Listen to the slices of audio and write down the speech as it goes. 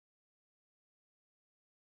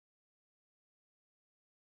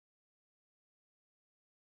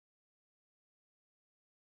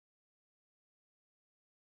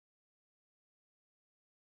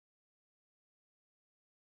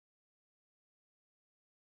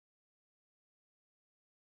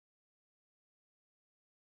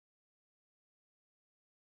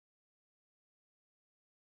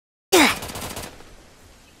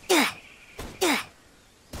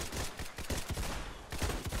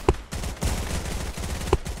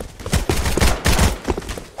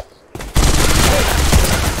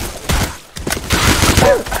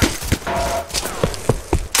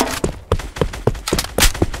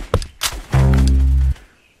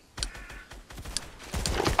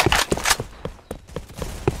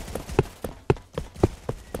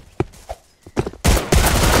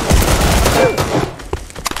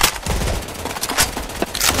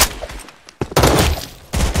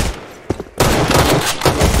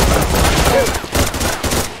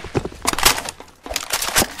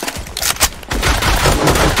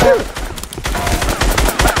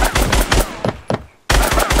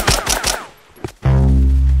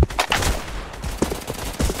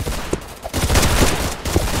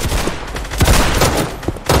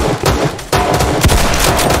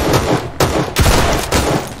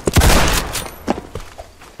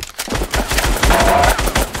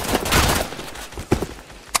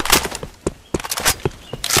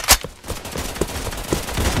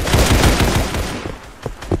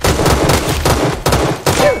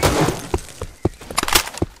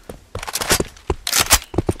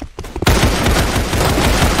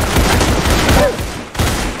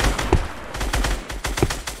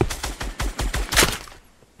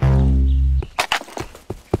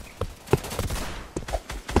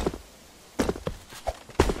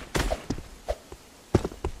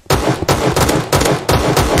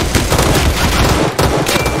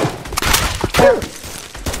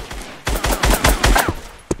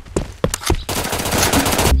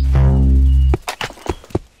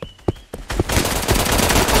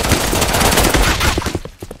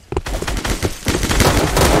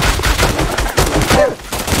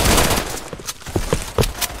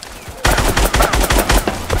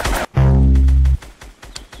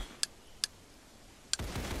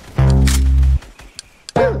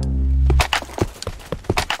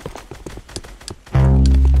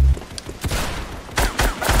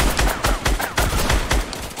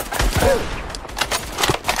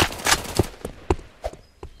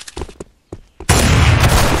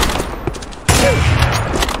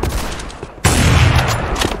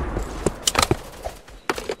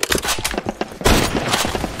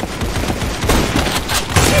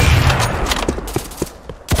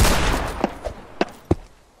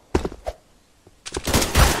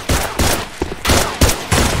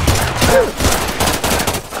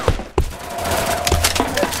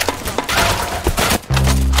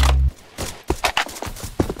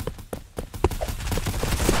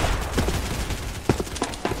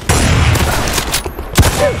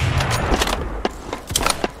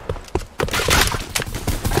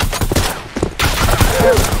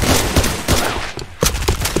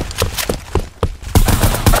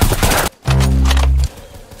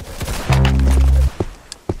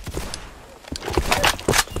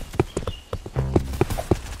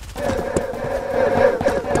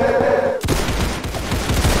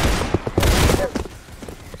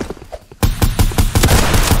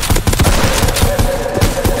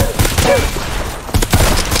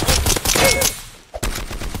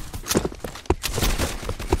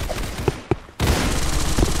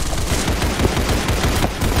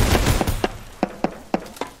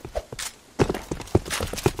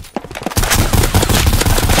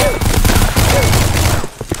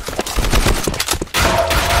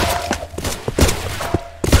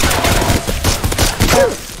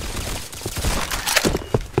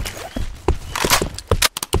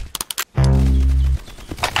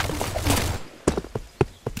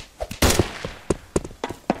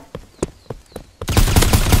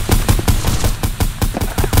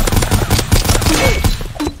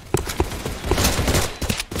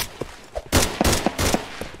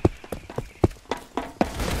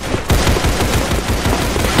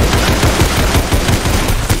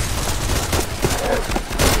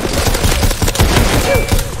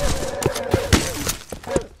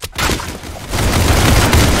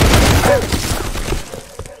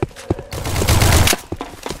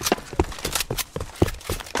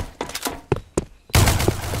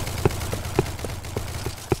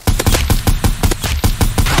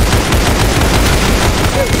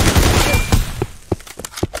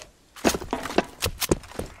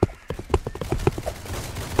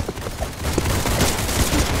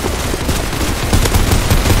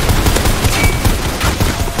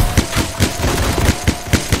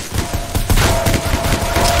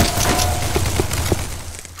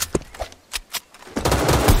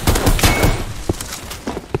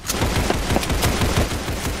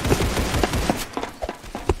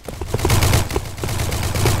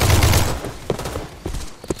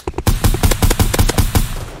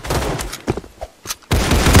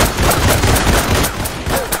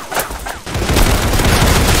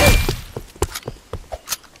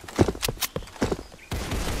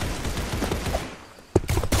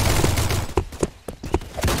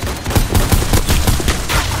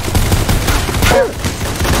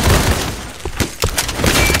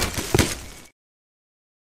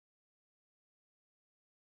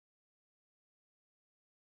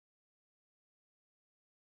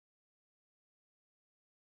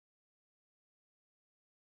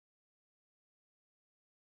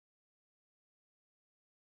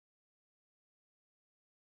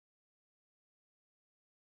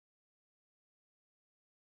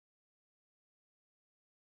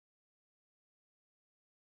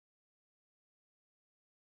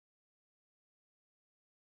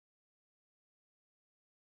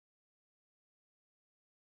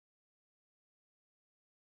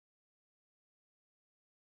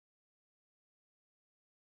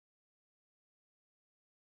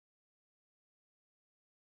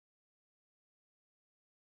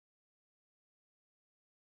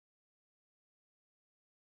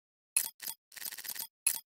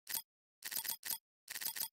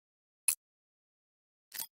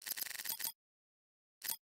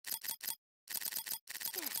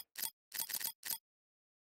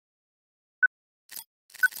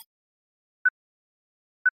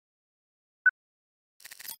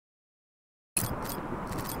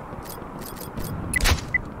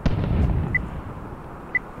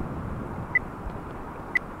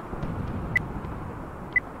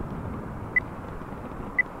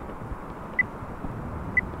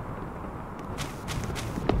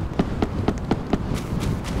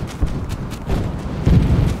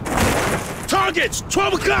Targets,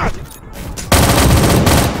 12 o'clock!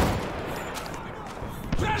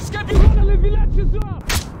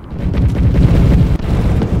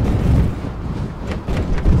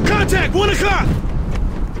 Contact, 1 o'clock!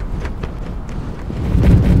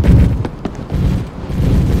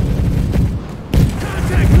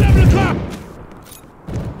 Contact, 11 o'clock!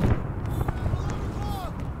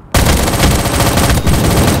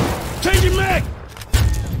 Changing mag!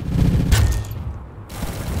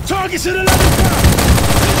 Targets at 11 o'clock!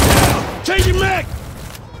 Down! Changing mag!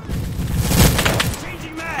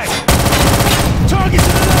 Changing mag! Targets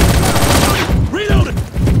at 11 o'clock! Reloading!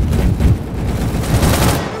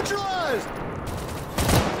 Neutralized!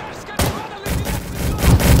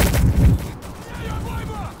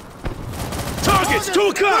 Targets, 2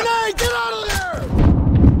 o'clock! Grenade, get out of there!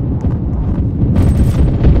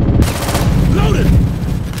 Loaded!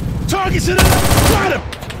 Targets at 11! Got him!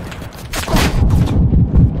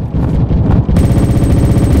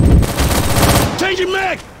 Changing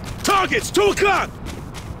mag! Targets, 2 o'clock!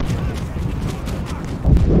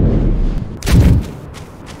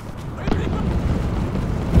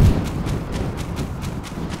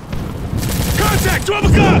 Contact, 12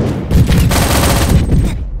 o'clock!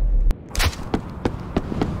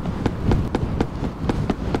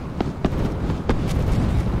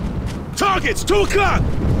 Targets, 2 o'clock!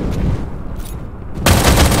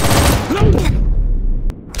 Loaded!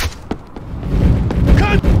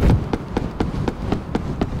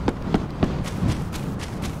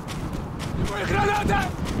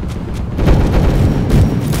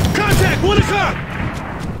 Contact, 1 o'clock!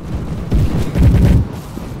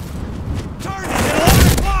 Target at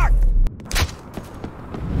 11 o'clock!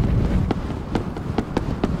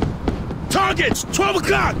 Targets, 12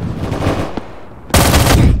 o'clock!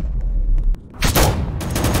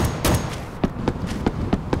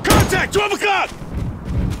 Contact, 12 o'clock!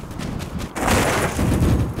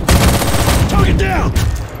 Target down!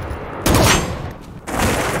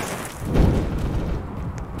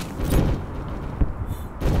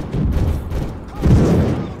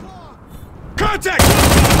 Contact!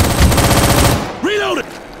 Reload it!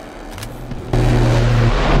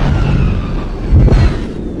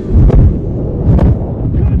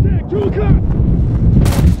 Contact! 2 o'clock!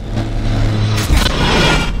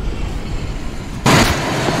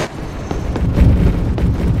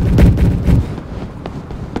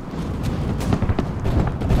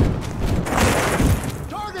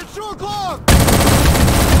 Target, 2 o'clock!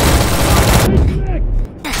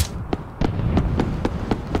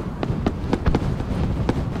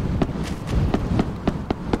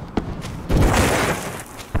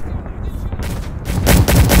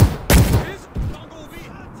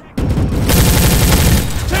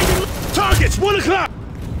 Targets, 1 o'clock!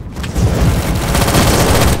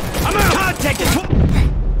 I'm out! Contact at 12!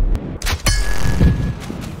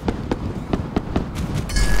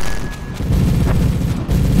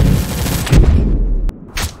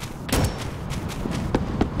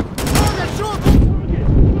 Target, 2 o'clock!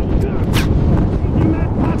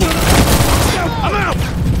 I'm out!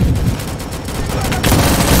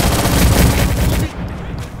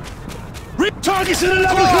 Targets at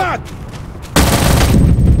 11 o'clock!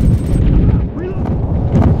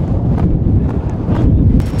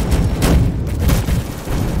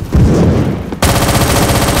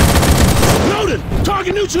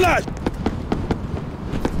 Target neutralized!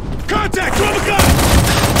 Contact! 12 o'clock!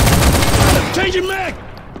 Got him! Changing mag!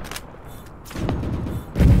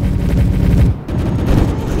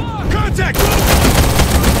 Contact! 12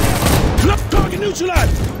 o'clock! Target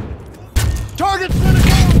neutralized! Target's gonna go!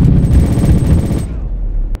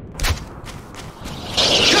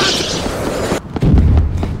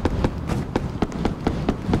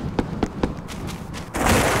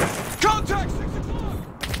 Contact! 6 o'clock!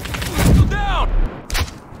 Still down!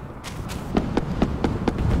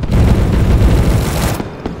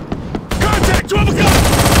 Contact! 12 o'clock!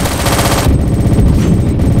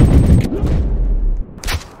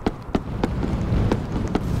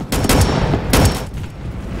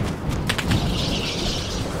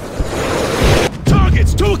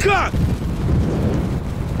 Targets! 2 o'clock!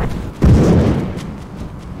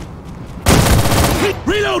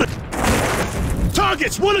 Reloaded!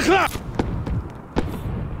 Targets! 1 o'clock!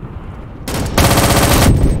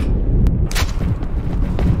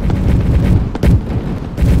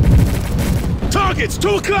 Targets! 2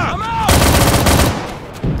 o'clock! I'm out!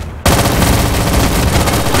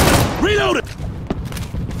 Reloaded!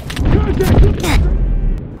 Contact!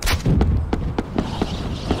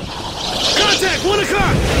 Contact! 1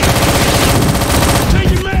 o'clock!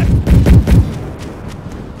 Changing mag!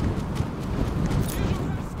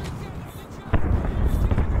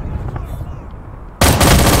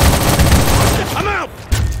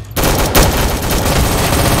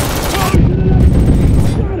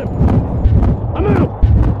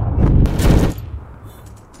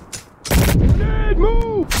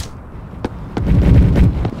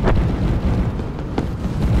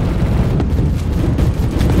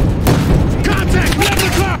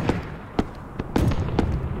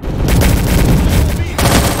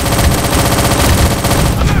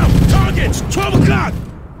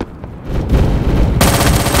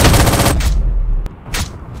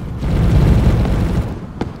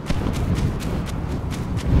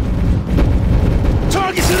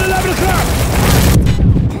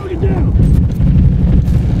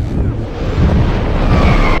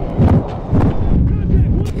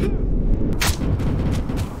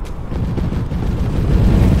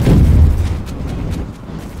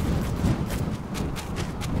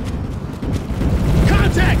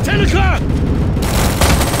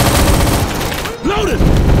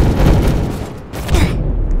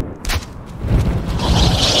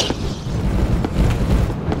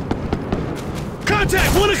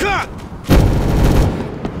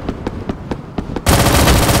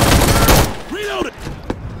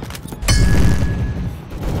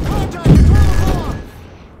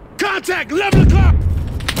 Contact! 11 o'clock!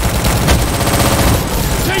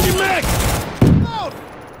 Changing mag! Out!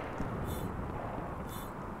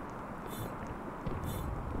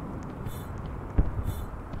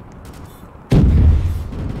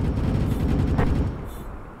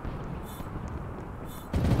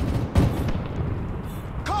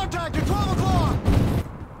 Contact at 12 o'clock!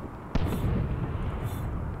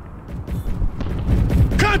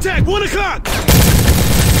 Contact! 1 o'clock!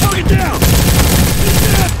 Target down!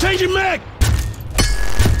 Changing mag!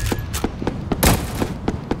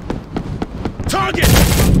 Target!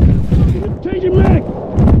 Changing mag!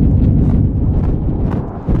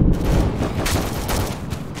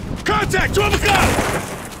 Contact! 12 o'clock!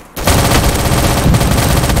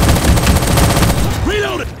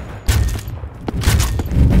 Reloaded!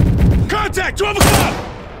 Contact! 12 o'clock!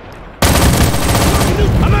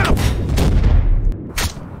 I'm out!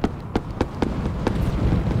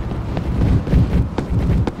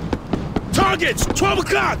 Targets! 12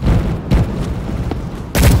 o'clock!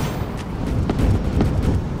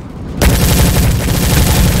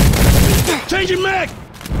 Changing mag!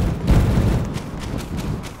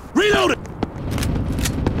 Reloaded!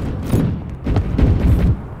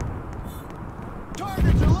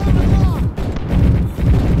 Target's 11 o'clock!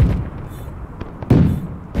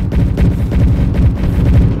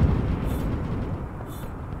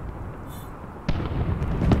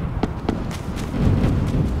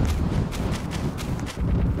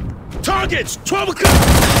 Targets! 12 o'clock!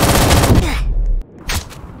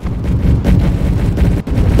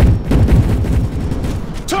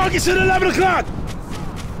 Targets at 11 o'clock!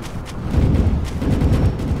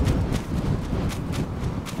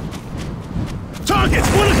 Targets!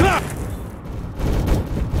 1 o'clock!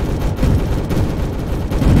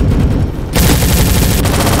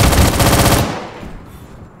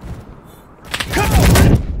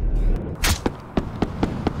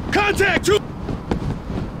 Contact!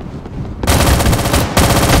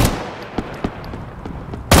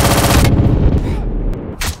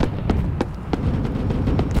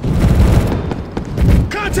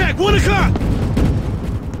 Contact! 1 o'clock!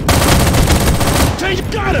 Change!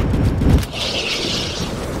 Got him!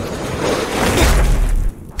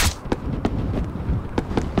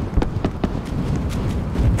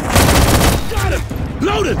 Got him!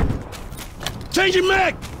 Loaded! Changing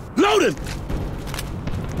mag! Loaded!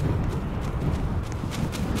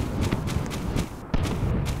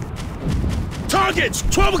 Targets!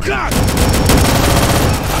 12 o'clock!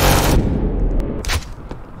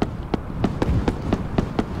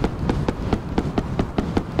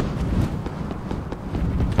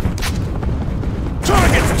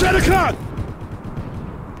 Targets! 10 o'clock!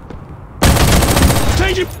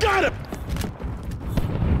 Changing! Got him!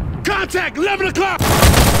 Contact! 11 o'clock!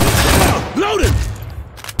 Down! Loaded!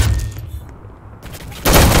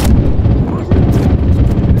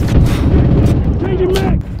 Changing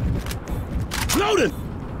mag! Loaded!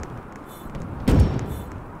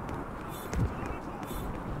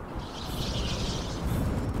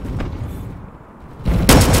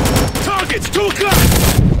 Targets! 2 o'clock!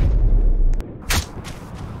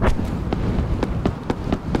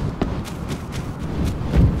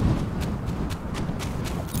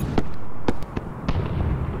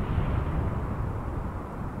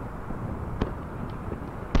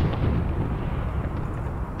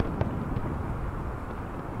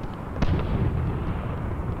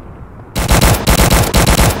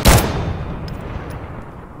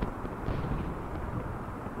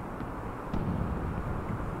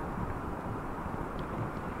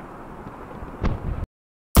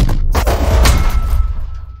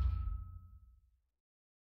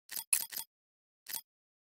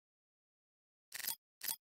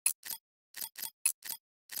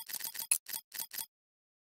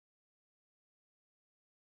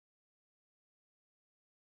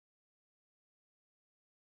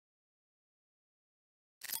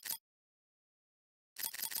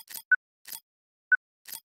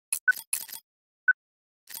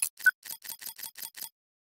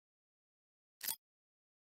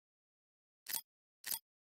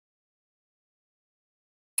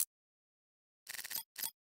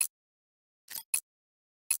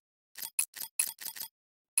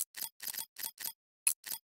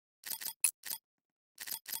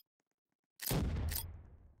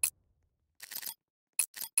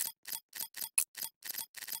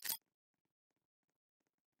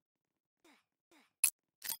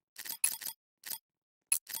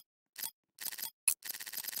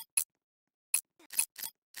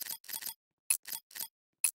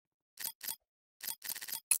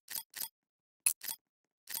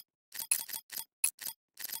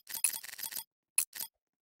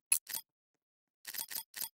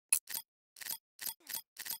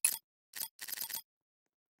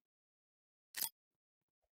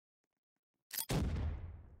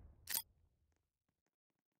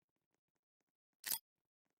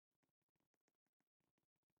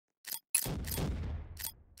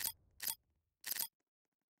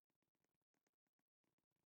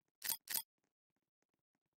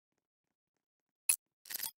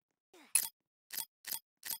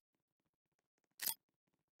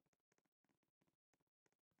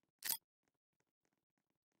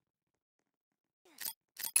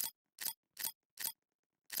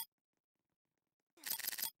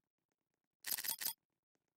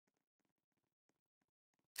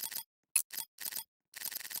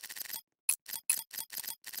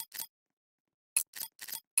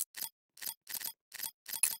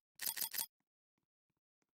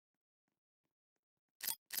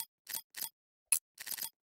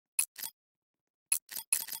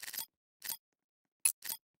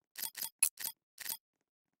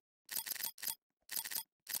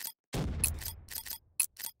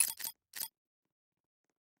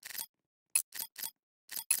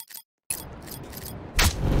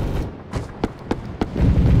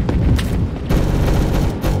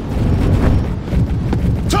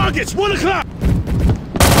 Targets, 1 o'clock!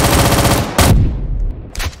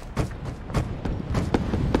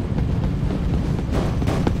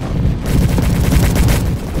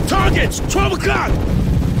 Targets, 12 o'clock!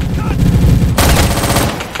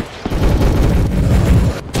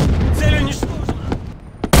 Цель уничтожена!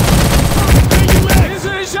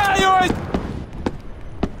 Перезаряжаюсь!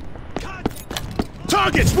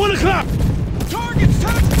 Targets, 1 o'clock! Target's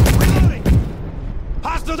touched! Reloading!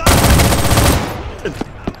 Hostile down!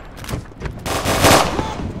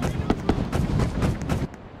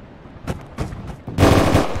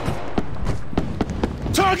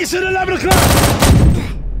 Targets at 11 o'clock!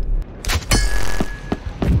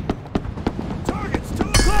 Target's 2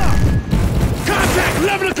 o'clock! Contact,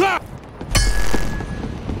 11 o'clock!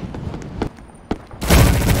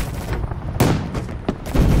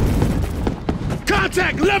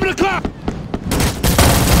 Contact, 11 o'clock!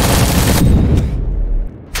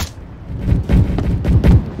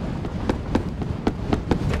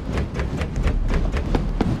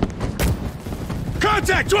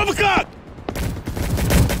 Contact, 12 o'clock!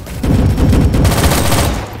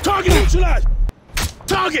 Target neutralized!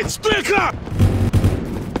 Targets, 3 o'clock!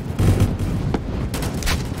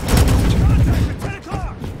 Contact at 10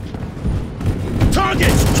 o'clock!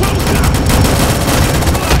 Targets, 12 o'clock!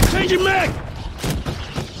 Changing mag!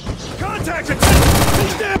 Contact at 10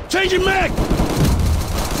 o'clock! Changing mag!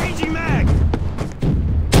 Changing mag!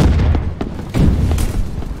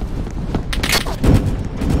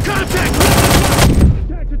 Contact, 11 o'clock!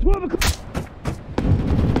 Contact at 12 o'clock!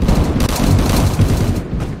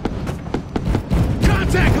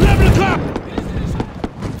 Contact, 11 o'clock!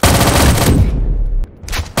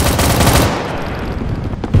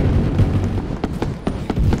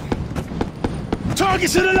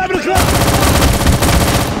 Targets at 11 o'clock!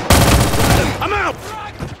 I'm out!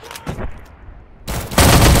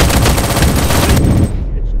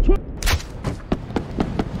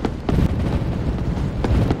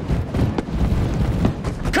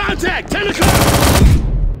 Contact, 10 o'clock!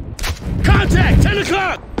 Contact, 10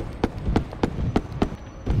 o'clock!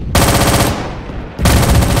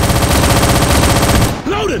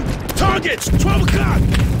 Loading! Targets, 12 o'clock!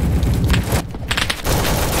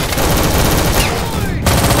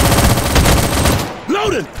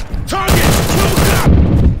 Loading! Targets, 12 o'clock!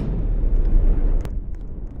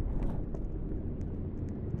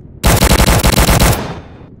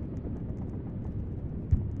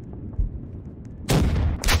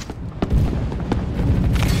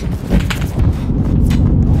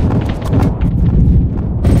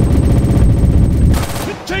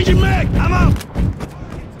 Changing mag! I'm out!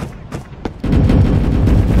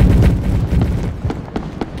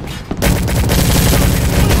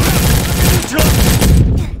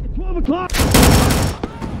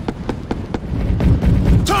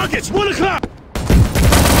 Targets, 1 o'clock!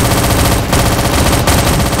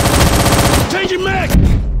 Changing mag!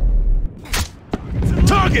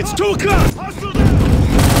 Targets, 2 o'clock!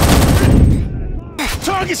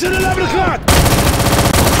 Targets at 11 o'clock!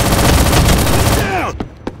 Down!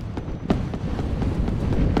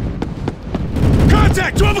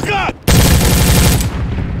 Contact, 12 o'clock!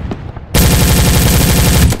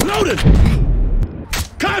 Loaded!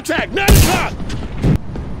 Contact, 9 o'clock!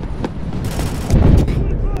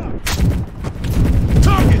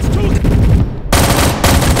 Targets, 2 o'clock!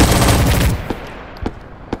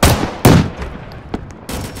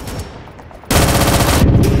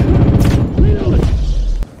 Reloaded!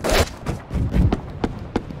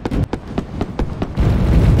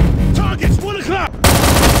 Targets, 1 o'clock!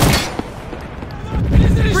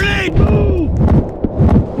 Grenade, move!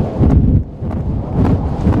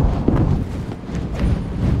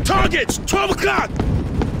 Targets, 12 o'clock!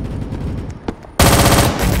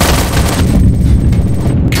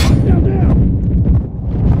 Down, down!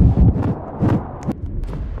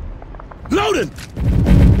 Loaded!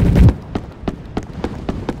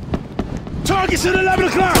 Targets at 11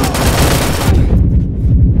 o'clock!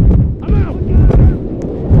 I'm out!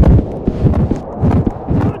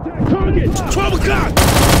 Targets, 12 o'clock!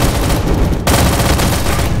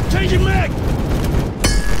 Changing mag!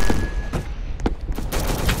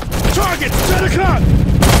 Target, 10 o'clock!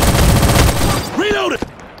 Reloaded!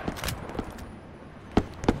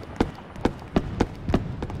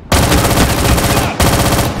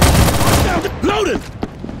 Loaded!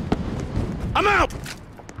 I'm out!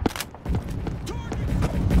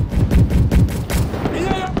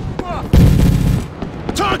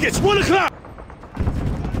 Targets, 1 o'clock!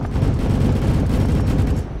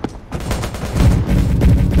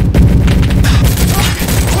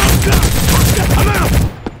 I'm out!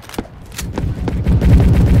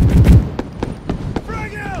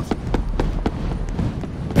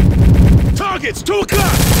 Targets, 2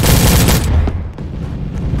 o'clock!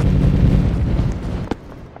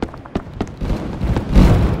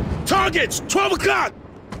 Targets, 12 o'clock!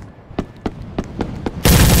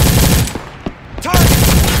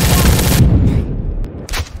 Targets!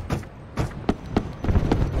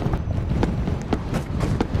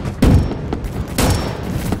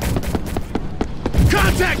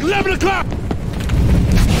 Contact, 11 o'clock!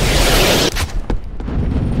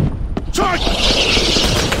 Target!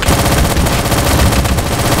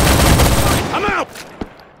 I'm out!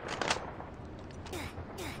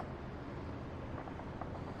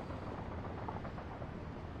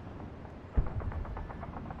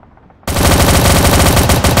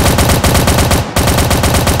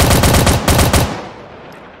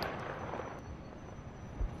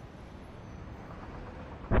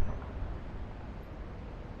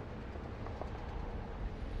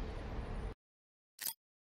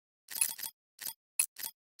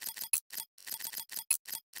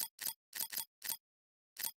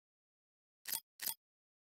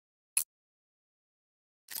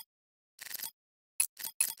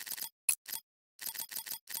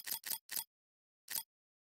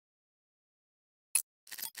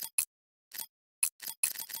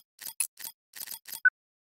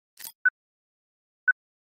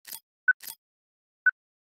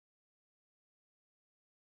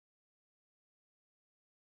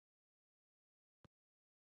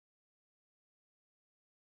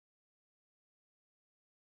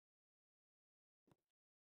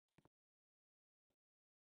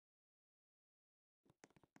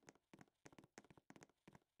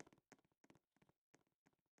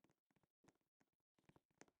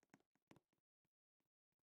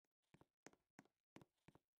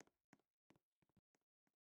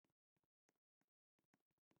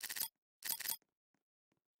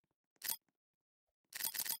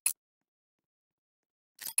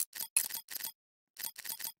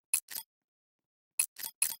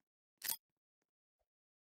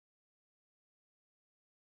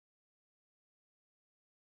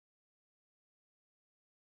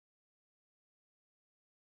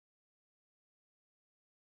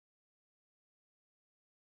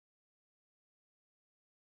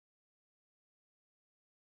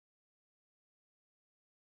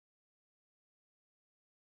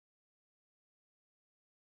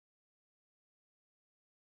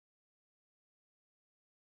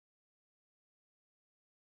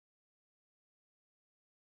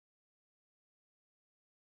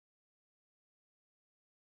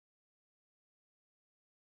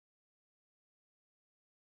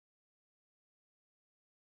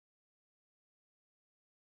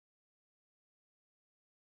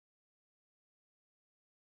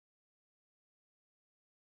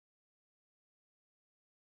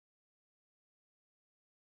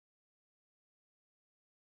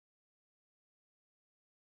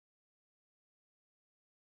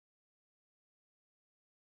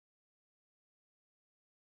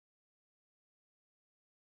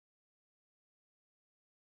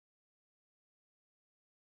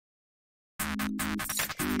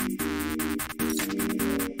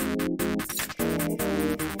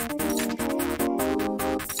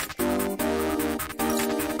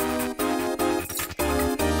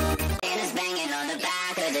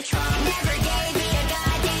 Never gave me a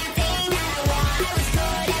goddamn thing that I want. I was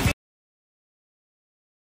good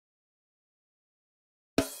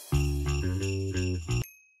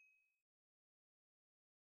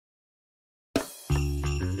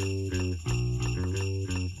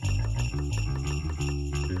every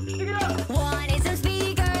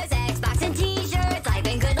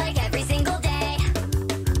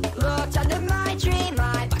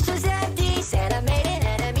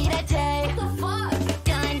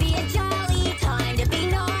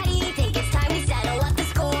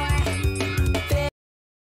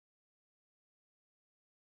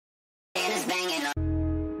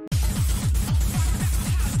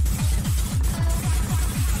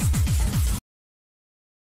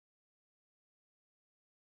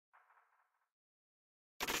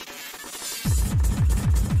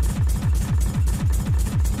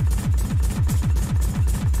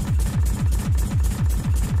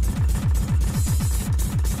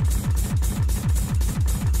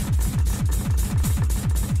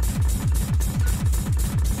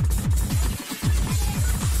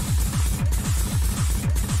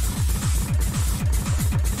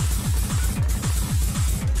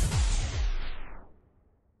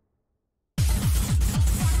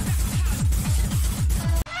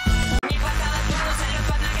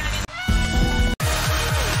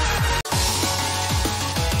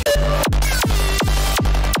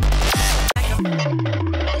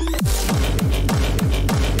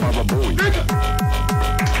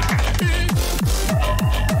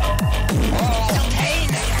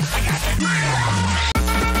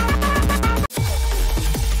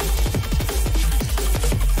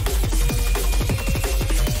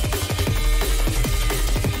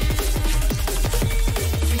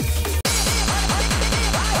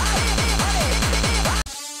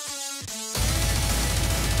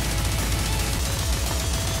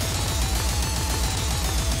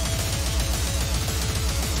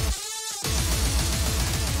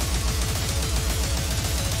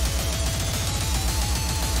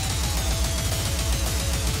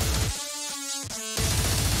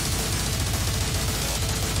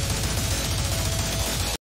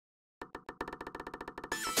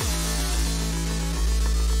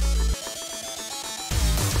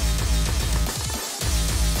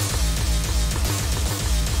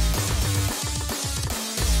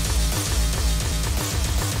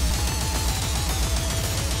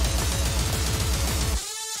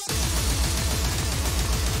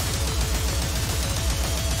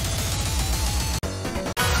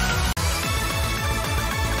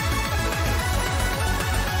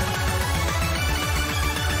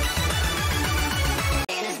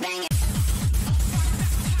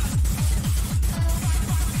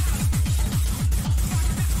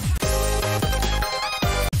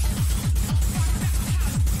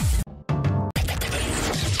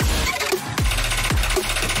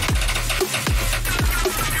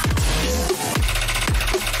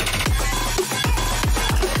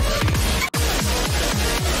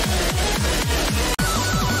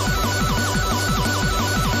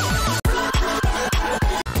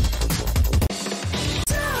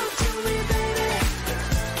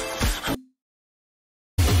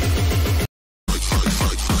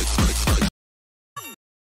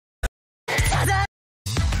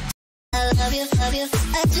I love you,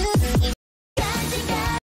 I do.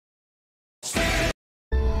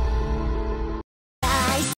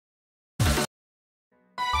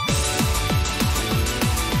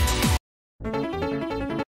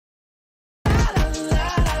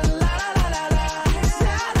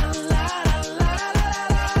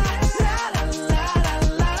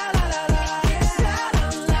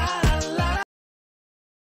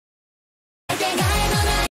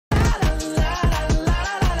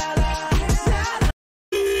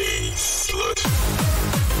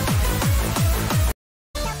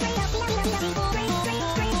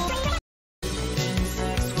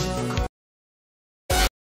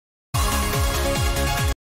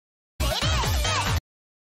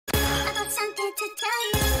 Something to tell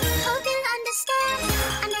you. Hope you'll understand.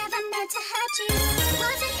 I never meant to hurt you.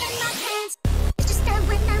 Wasn't in my hands. It's just that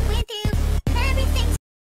when I'm with you, everything's.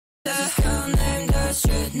 That girl named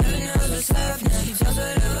Astrid, never knows what's happening. She tells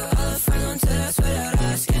whatever all her friends until I sweat out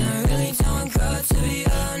asking. I really don't got to be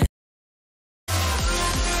honest.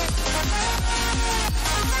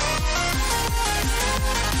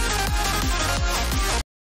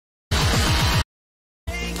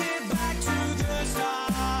 Take it back to the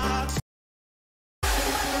start.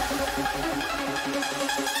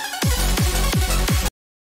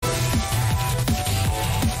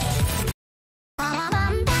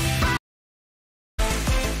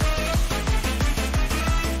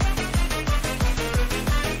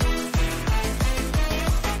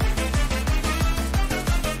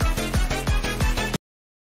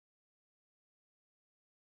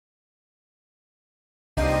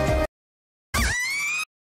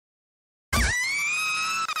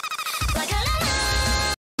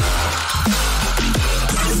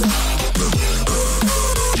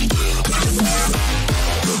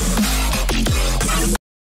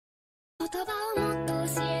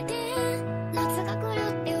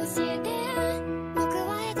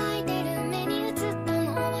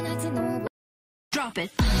 Drop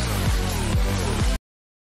it.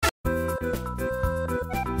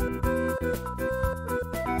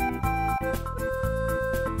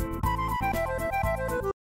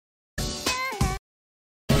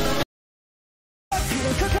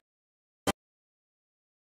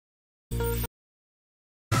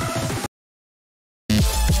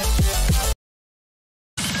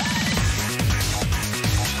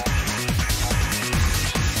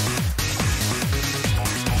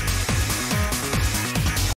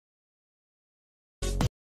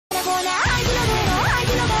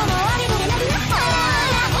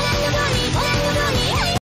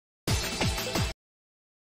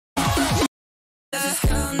 This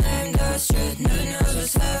girl named Astrid, never knows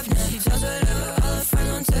what's happening. She tells whatever all her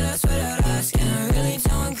friends until I sweat out asking. I really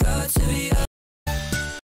don't got to be honest.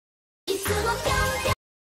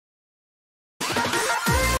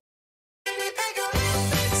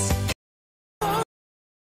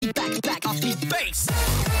 Back off me face.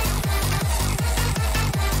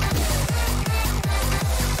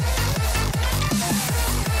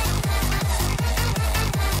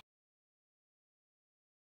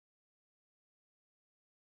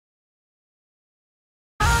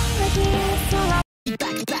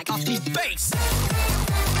 Back off me face.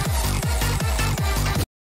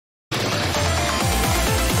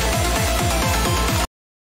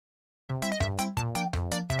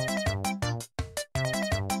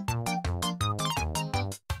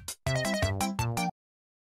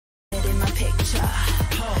 Get in my picture,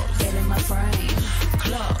 get in my frame.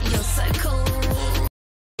 Club, you're so cool.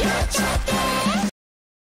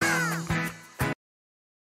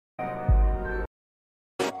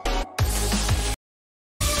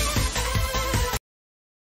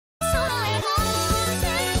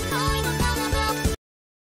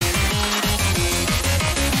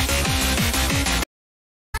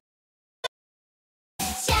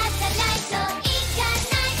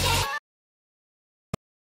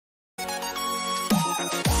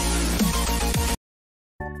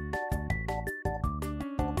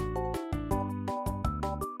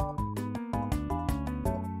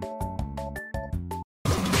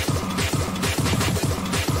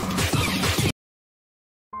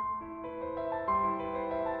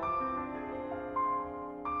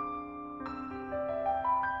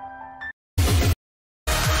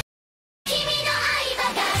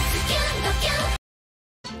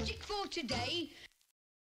 For today.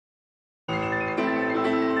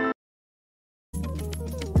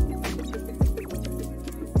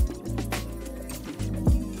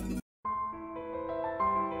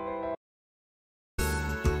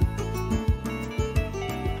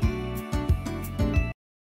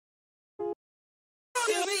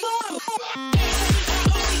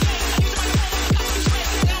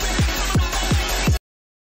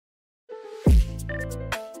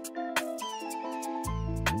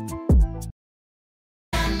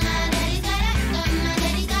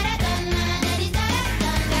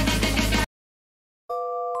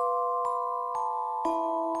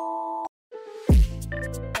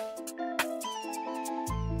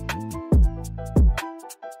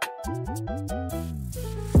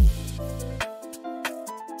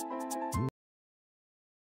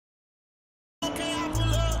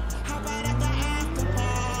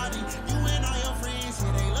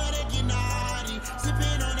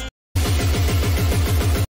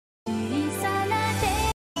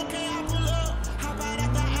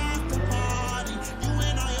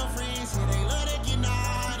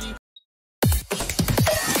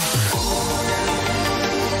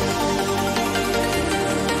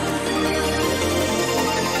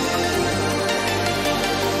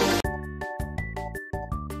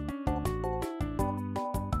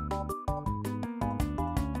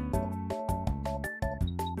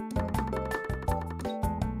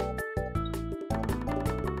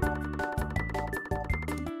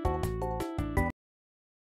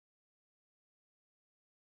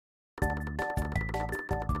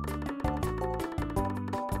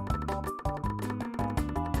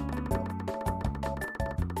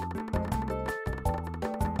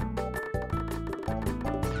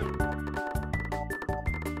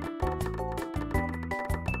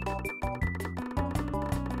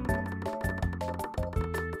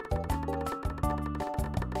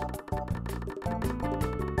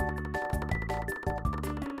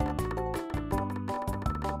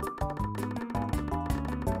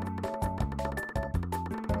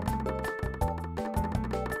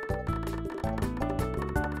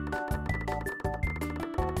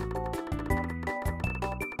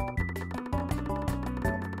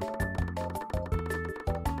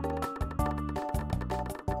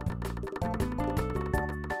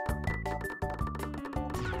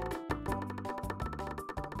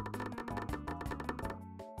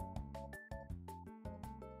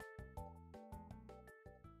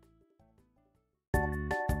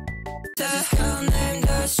 There's this girl named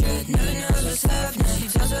Astrid, never knows what's happening. She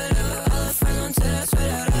tells whatever all her friends until that's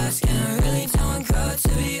without asking. I really don't grow to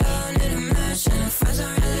be alone in a mansion. Her friends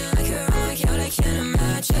don't really like her, I'm like, yo, they can't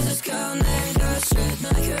imagine. There's this girl named Astrid,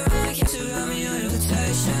 not like her, I'm like, yeah, to help me on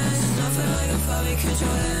invitations. I feel like I probably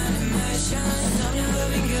control the animations. I've never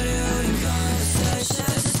been good at holding conversations.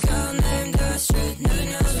 There's this girl named Astrid, never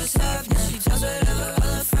knows what's happening. She tells whatever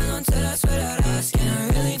all her friends until that's without asking. I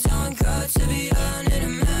really don't grow to be alone in a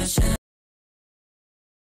mansion.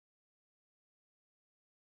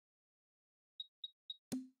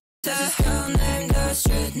 There's this girl named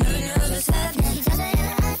Astrid, never knows what's happening. She tells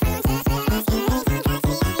whatever all her friends until that's without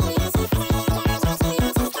asking.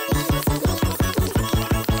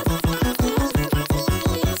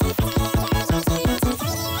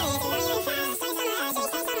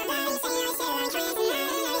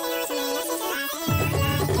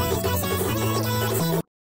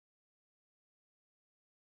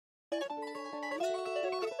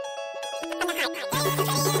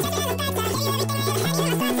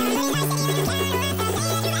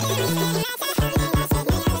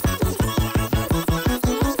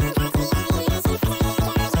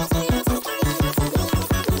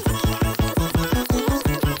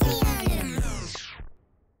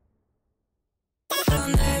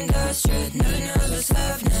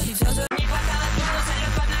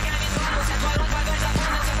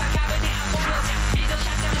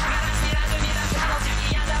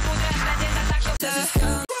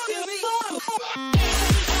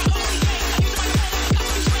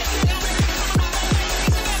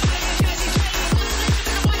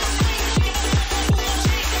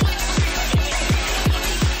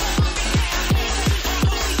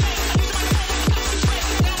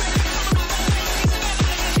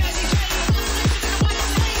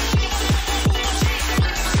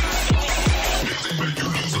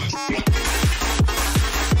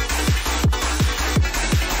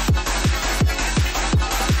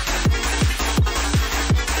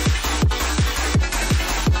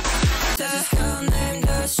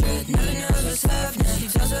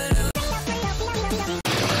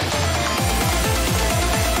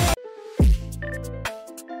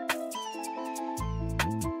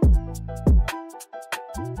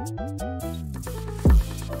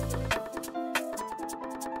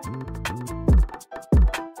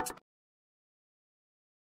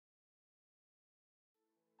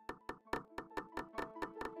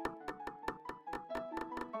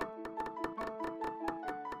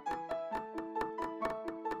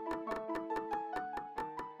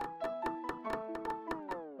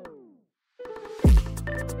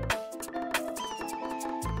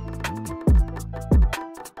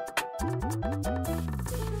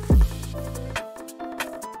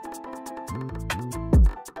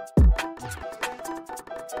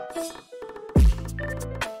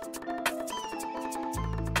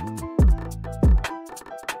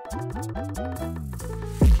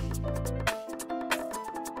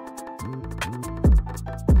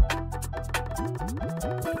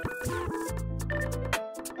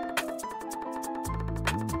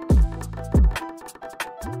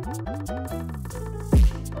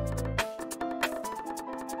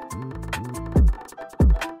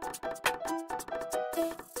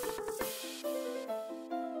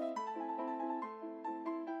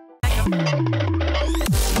 White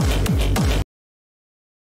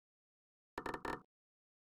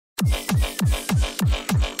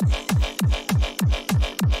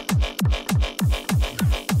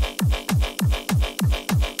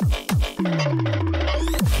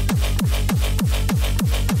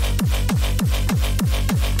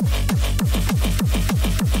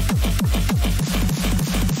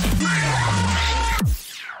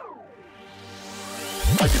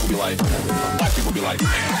people be like, black people be like,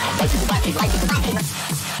 white people, black people, white people, black people.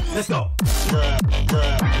 Let's go.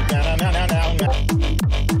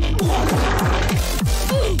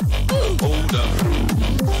 Hold up.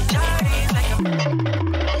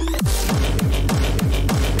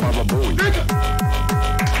 Mama boy. Nigga.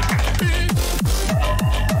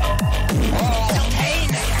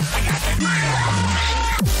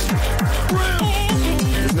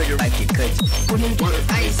 This nigga like it cut. Everybody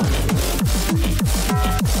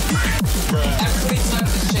type in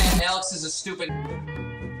the chat, Alex is a stupid.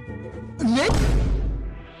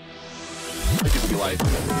 White people be like,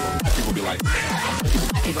 black people be like,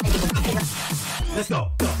 let's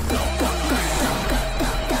go.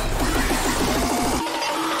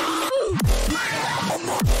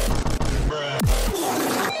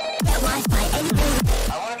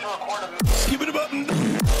 Skip it a button.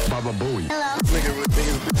 Baba Booey. Hello. Nigga with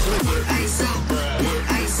niggas. Ice out.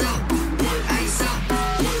 Ice out. Ice out.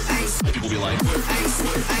 Ice. People be like, Ice.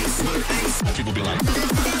 Ice. Ice. people be like.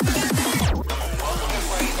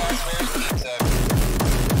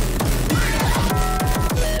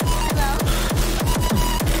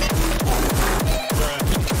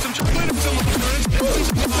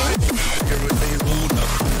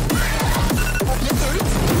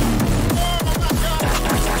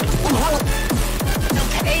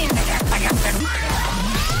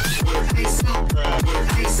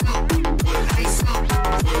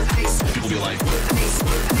 People be like,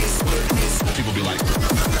 people be like,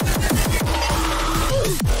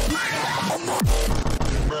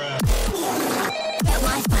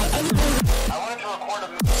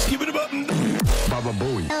 skip it a button. Baba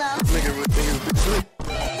Booey. Hello. Nigga with niggas.